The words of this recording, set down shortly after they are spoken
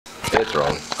It's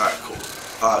wrong. All right, cool.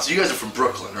 So you guys are from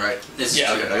Brooklyn, right?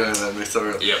 Yeah.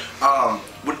 Yep.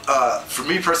 For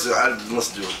me personally, I've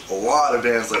listened to a lot of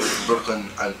bands lately from Brooklyn.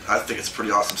 I think it's a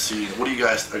pretty awesome scene. Are you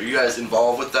guys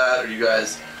involved with that? Are you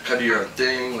guys kind of do your own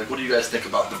thing? Like, what do you guys think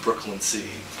about the Brooklyn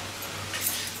scene?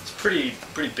 It's pretty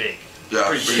big.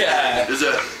 Yeah. Yeah. Is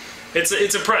it?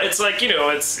 It's like, you know,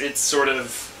 it's sort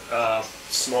of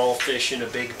small fish in a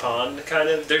big pond kind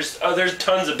of. There's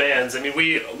tons of bands. I mean,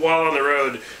 while on the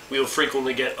road, we'll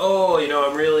frequently get,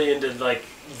 I'm really into like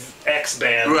X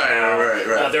band.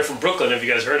 Right. They're from Brooklyn. Have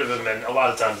you guys heard of them? And a lot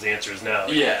of times the answer is no.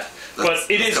 Yeah. But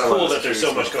it is cool that there's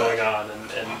so much going on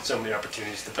and so many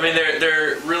opportunities to play. I mean,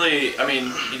 they're really. I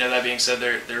mean, that being said,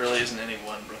 there really isn't any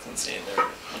one Brooklyn scene.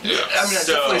 Yeah. I mean,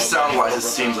 definitely sound-wise, it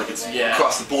seems like it's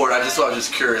across the board. I was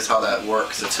just curious how that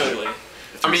works. Totally.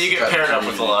 I mean, you get paired up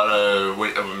with a lot of,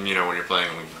 when you're playing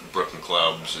Brooklyn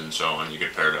clubs and so on, you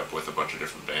get paired up with a bunch of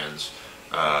different bands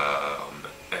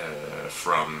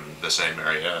from the same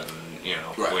area, and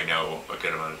we know a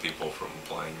good amount of people from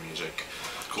playing music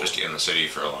just in the city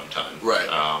for a long time. Right.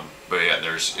 But yeah,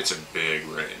 it's a big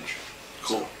range.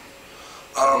 Cool.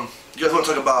 You guys want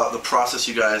to talk about the process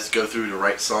you guys go through to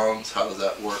write songs? How does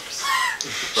that work?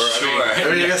 Sure.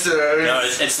 I guess no,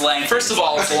 it's lengthy. First of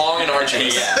all, it's long and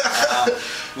arduous. Yeah.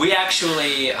 We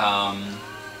actually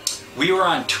we were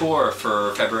on tour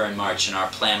for February and March, and our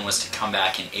plan was to come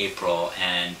back in April.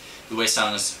 And the way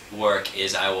songs work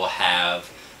is I will have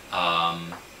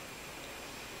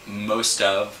most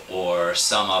of or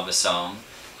some of a song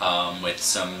with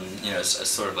some,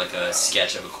 sort of like a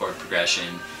sketch of a chord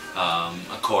progression,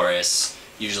 a chorus,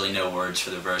 usually no words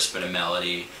for the verse but a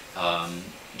melody,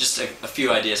 just a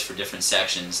few ideas for different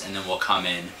sections, and then we'll come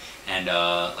in and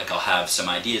I'll have some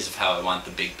ideas of how I want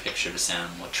the big picture to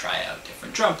sound. We'll try out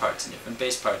different drum parts and different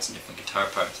bass parts and different guitar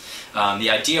parts. The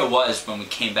idea was, when we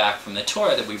came back from the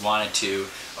tour, that we wanted to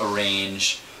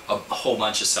arrange a whole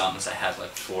bunch of songs. I had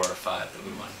like 4 or 5 that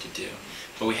we wanted to do.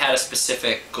 But we had a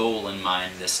specific goal in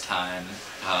mind this time,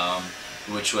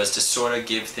 which was to sort of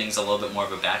give things a little bit more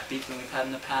of a backbeat than we've had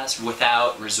in the past,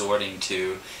 without resorting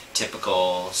to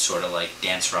typical sort of like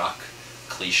dance rock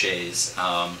cliches,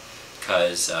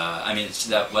 because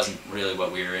that wasn't really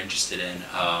what we were interested in,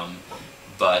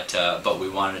 but we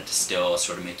wanted to still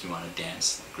sort of make you want to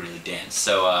dance, like really dance.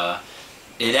 So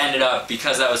it ended up,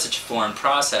 because that was such a foreign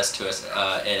process to us,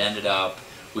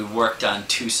 we worked on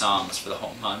 2 songs for the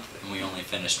whole month, and we only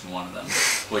finished one of them,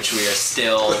 which we are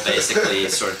still basically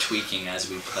sort of tweaking as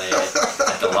we play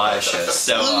at the live shows.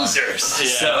 So, losers.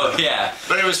 So yeah.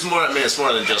 But it was more. I mean, it's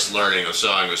more than just learning a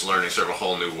song. It was learning sort of a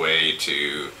whole new way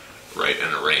to write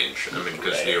and arrange. I mean,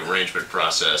 because the arrangement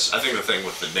process. I think the thing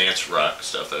with the dance rock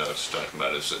stuff that I was talking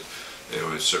about is that it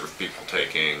was sort of people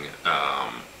taking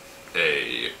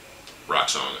a rock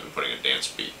song and putting a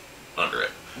dance beat under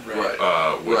it.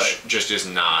 Right. Which just is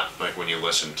not, like, when you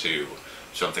listen to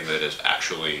something that is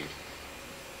actually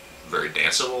very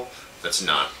danceable, that's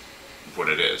not what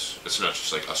it is. It's not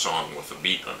just like a song with a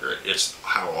beat under it. It's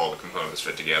how all the components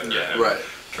fit together. Yeah. And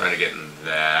trying to get in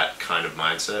that kind of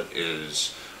mindset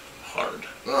is hard.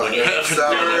 When you have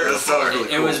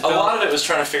It was a lot of it was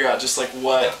trying to figure out just like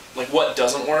what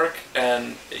doesn't work,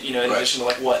 and in addition to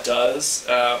like what does.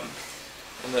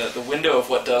 And the window of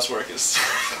what does work is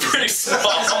pretty small.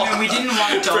 I mean, we didn't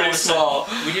want it to small.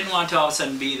 We didn't want to all of a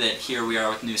sudden be that here we are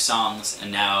with new songs,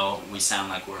 and now we sound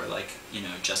like we're like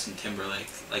Justin Timberlake.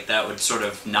 Like, that would sort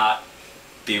of not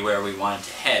be where we wanted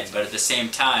to head. But at the same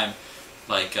time,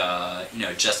 like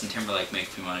Justin Timberlake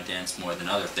makes me want to dance more than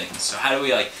other things. So how do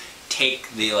we like take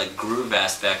the like groove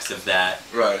aspects of that,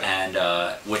 and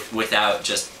without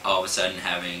just all of a sudden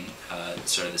having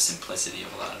sort of the simplicity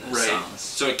of a lot of those songs.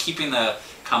 So keeping the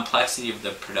complexity of the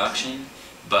production,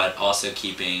 but also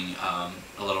keeping a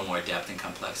little more depth and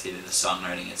complexity to the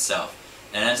songwriting itself.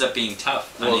 And it ends up being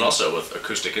tough. Well, and also with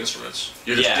acoustic instruments,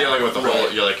 you're just dealing with the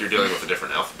whole. You're dealing with a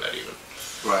different alphabet even.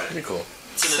 Right. Pretty cool.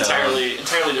 It's an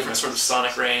entirely different sort of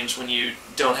sonic range when you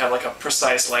don't have like a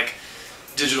precise like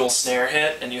digital snare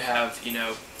hit, and you have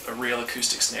a real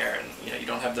acoustic snare, and you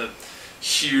don't have the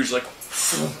huge like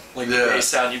bass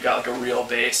sound. You've got like a real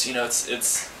bass.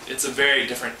 It's a very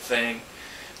different thing.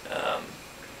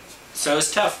 So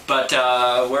it's tough, but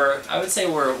I would say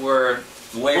we're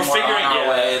way more on our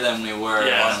way than we were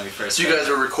when we first. So you guys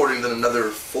are recording then another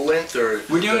full length, or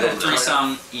we're doing a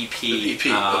 3-song EP. The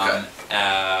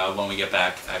EP. When we get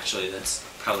back, actually, that's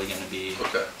probably going to be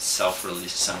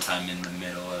self-released sometime in the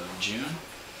middle of June.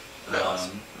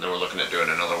 Then we're looking at doing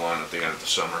another one at the end of the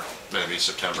summer, maybe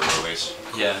September release.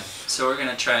 Yeah, so we're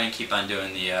gonna try and keep on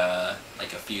doing the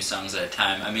like a few songs at a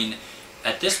time. I mean,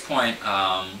 at this point,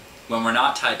 when we're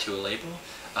not tied to a label,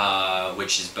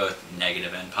 which is both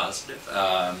negative and positive.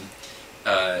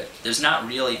 There's not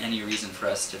really any reason for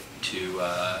us to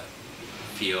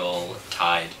feel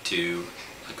tied to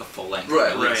like a full-length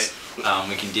release. We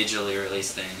can digitally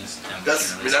release things. And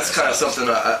that's kind of something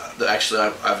that actually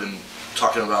I've been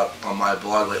talking about on my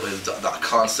blog lately. The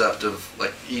concept of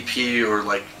like EP or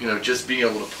like just being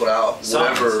able to put out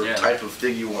whatever type of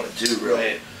thing you want to do, really.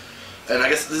 Right. And I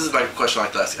guess this is my question I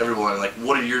like to ask everyone. Like,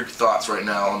 what are your thoughts right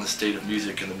now on the state of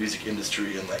music and the music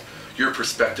industry, and like your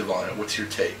perspective on it? What's your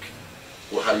take?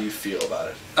 How do you feel about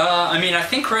it? I mean, I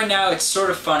think right now it's sort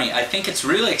of funny. I think it's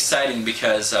really exciting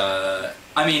because, I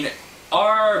mean,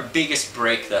 our biggest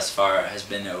break thus far has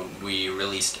been we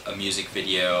released a music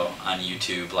video on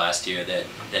YouTube last year that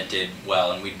did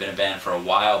well, and we'd been a band for a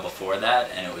while before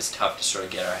that, and it was tough to sort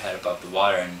of get our head above the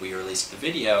water, and we released the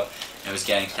video, and it was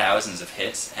getting thousands of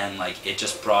hits, and like it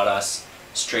just brought us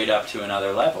straight up to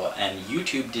another level, and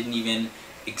YouTube didn't even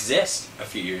exist a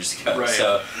few years ago. Right.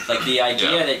 So like the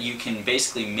idea that you can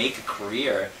basically make a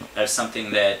career out of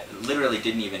something that literally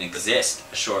didn't even exist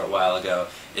a short while ago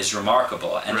is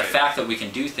remarkable. And the fact that we can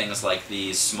do things like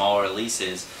these small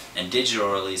releases and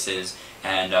digital releases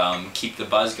and keep the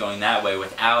buzz going that way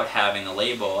without having a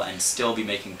label and still be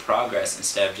making progress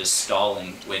instead of just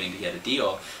stalling waiting to get a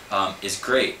deal is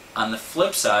great. On the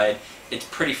flip side, it's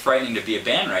pretty frightening to be a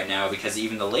band right now because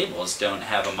even the labels don't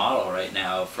have a model right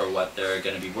now for what they're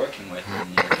going to be working with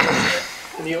in the near future.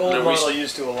 And the old model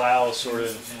used to allow sort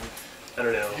of, I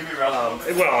don't know.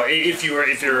 Well, if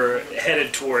you're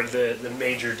headed toward the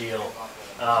major deal,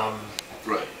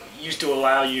 used to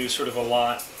allow you sort of a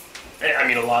lot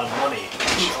of money,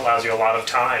 which allows you a lot of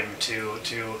time to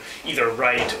either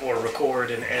write or record,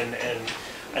 and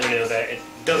I don't know, that it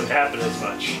doesn't happen as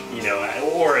much,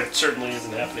 or it certainly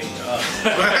isn't happening to us.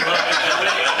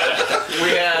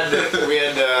 we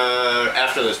had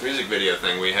after this music video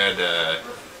thing, we had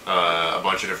a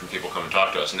bunch of different people come and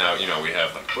talk to us. Now, we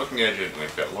have like a booking agent,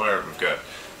 we've got a lawyer, we've got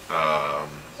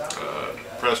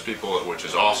press people, which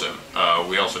is awesome.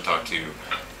 We also talked to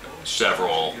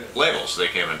several labels. They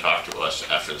came and talked to us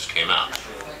after this came out.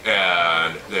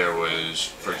 And there was,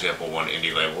 for example, one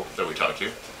indie label that we talked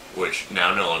to, which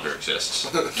now no longer exists.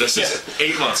 This is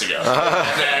 8 months ago.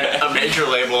 And then a major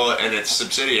label and its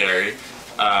subsidiary.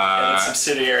 And its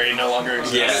subsidiary no longer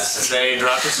exists. Yes, they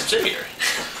dropped a subsidiary.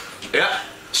 Yeah.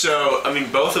 So, I mean,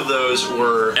 both of those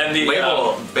were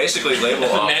basically label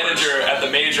the offers. manager at the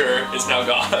major is now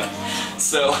gone.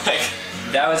 So, like...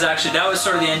 That was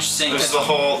sort of the interesting... This is the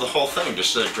whole thing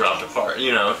just dropped apart.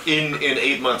 In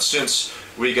 8 months since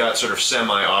we got sort of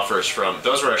semi-offers from...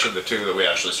 Those were actually the two that we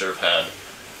actually sort of had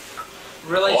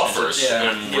offers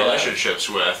and relationships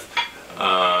with.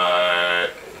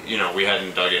 We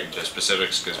hadn't dug into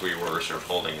specifics because we were sort of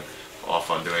holding off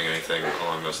on doing anything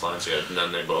along those lines yet, and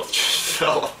then they both just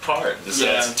fell apart.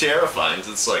 It's terrifying.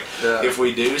 It's like, if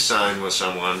we do sign with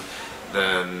someone,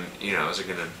 then, is it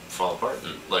going to fall apart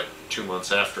in like 2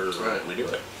 months after we do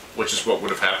it? Which is what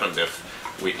would have happened if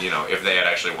we, if they had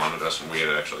actually wanted us and we had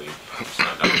actually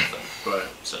signed up with them. Right.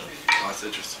 So that's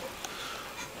interesting.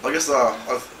 I guess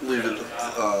I'll leave it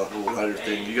a little lighter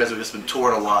thing. You guys have just been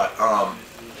touring a lot.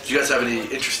 Do you guys have any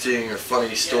interesting or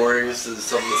funny stories? Is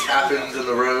something that's happened in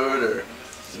the road, or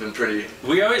has it been pretty?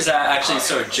 We always actually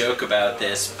sort of joke about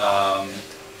this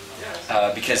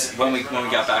because when we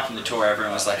got back from the tour,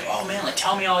 everyone was like, "Oh man, like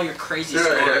tell me all your crazy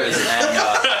stories." And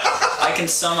I can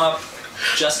sum up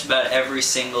just about every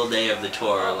single day of the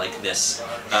tour like this.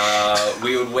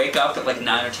 We would wake up at like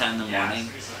 9 or 10 in the morning,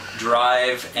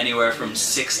 drive anywhere from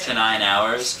 6 to 9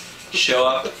 hours, show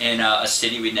up in a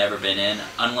city we'd never been in,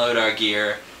 unload our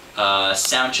gear,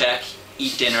 sound check,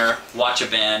 eat dinner, watch a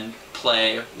band,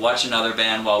 play, watch another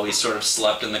band while we sort of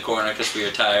slept in the corner because we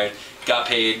were tired, got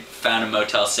paid, found a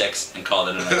Motel 6, and called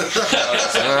it a night.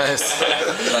 Nice.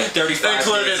 Like 35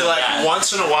 included days of like that.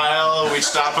 once in a while we'd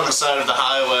stop on the side of the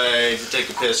highway to take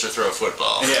a piss or throw a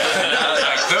football.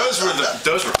 Like,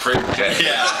 those were pretty days.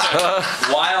 Yeah.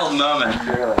 Wild moment,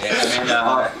 really. I mean,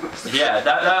 that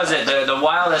was it. The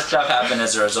wildest stuff happened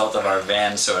as a result of our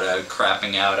van sort of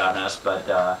crapping out on us, but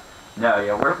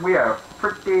we are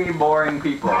pretty boring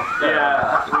people.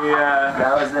 That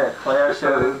was it. Play our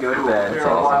shows, go to bed. We're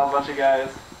a wild bunch of guys.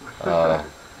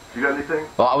 You got anything?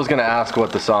 Well, I was going to ask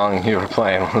what the song you were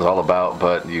playing was all about,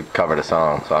 but you covered a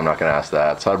song, so I'm not going to ask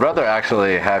that. So I'd rather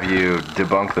actually have you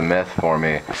debunk the myth for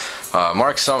me.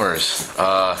 Mark Summers,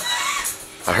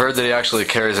 I heard that he actually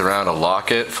carries around a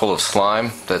locket full of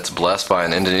slime that's blessed by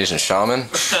an Indonesian shaman.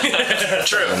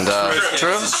 True. And,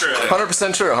 True? This is true.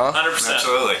 100% true, huh? 100%.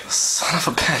 Absolutely. Son of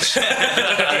a bitch.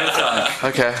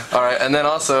 Okay, alright. And then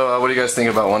also, what do you guys think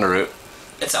about WonderRoot?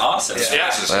 It's awesome. Yeah.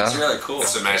 It's really cool.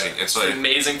 It's amazing. It's It's an like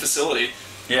amazing facility.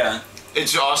 Yeah.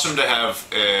 it's awesome to have.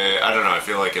 I don't know. I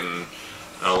feel like in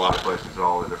a lot of places,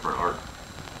 all the different art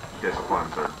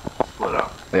disciplines are split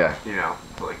up. Yeah. You know,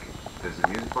 like there's a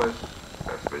music place,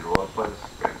 there's a visual art place,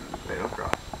 and they don't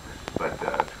cross. But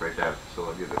it's great to have a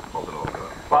facility that holds it all together.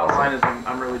 Bottom line is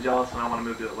I'm really jealous and I want to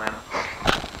move to Atlanta.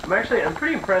 I'm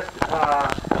pretty impressed.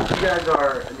 You guys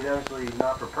are, obviously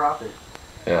not for profit.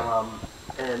 Yeah.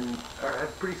 And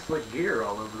have pretty slick gear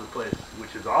all over the place,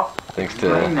 which is awesome. Thanks to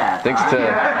How'd you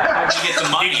get the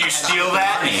money? Did you steal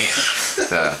that?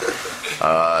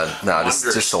 no,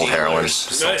 just sold heroin.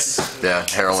 Nice. Yeah,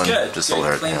 heroin. It's good. Just Good, sold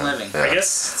heroin. clean Yeah. living. Yeah. I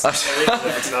guess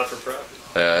it's not for profit.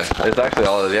 Yeah, it's actually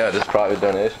all just private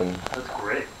donation That's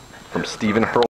great. from Stephen Hurl.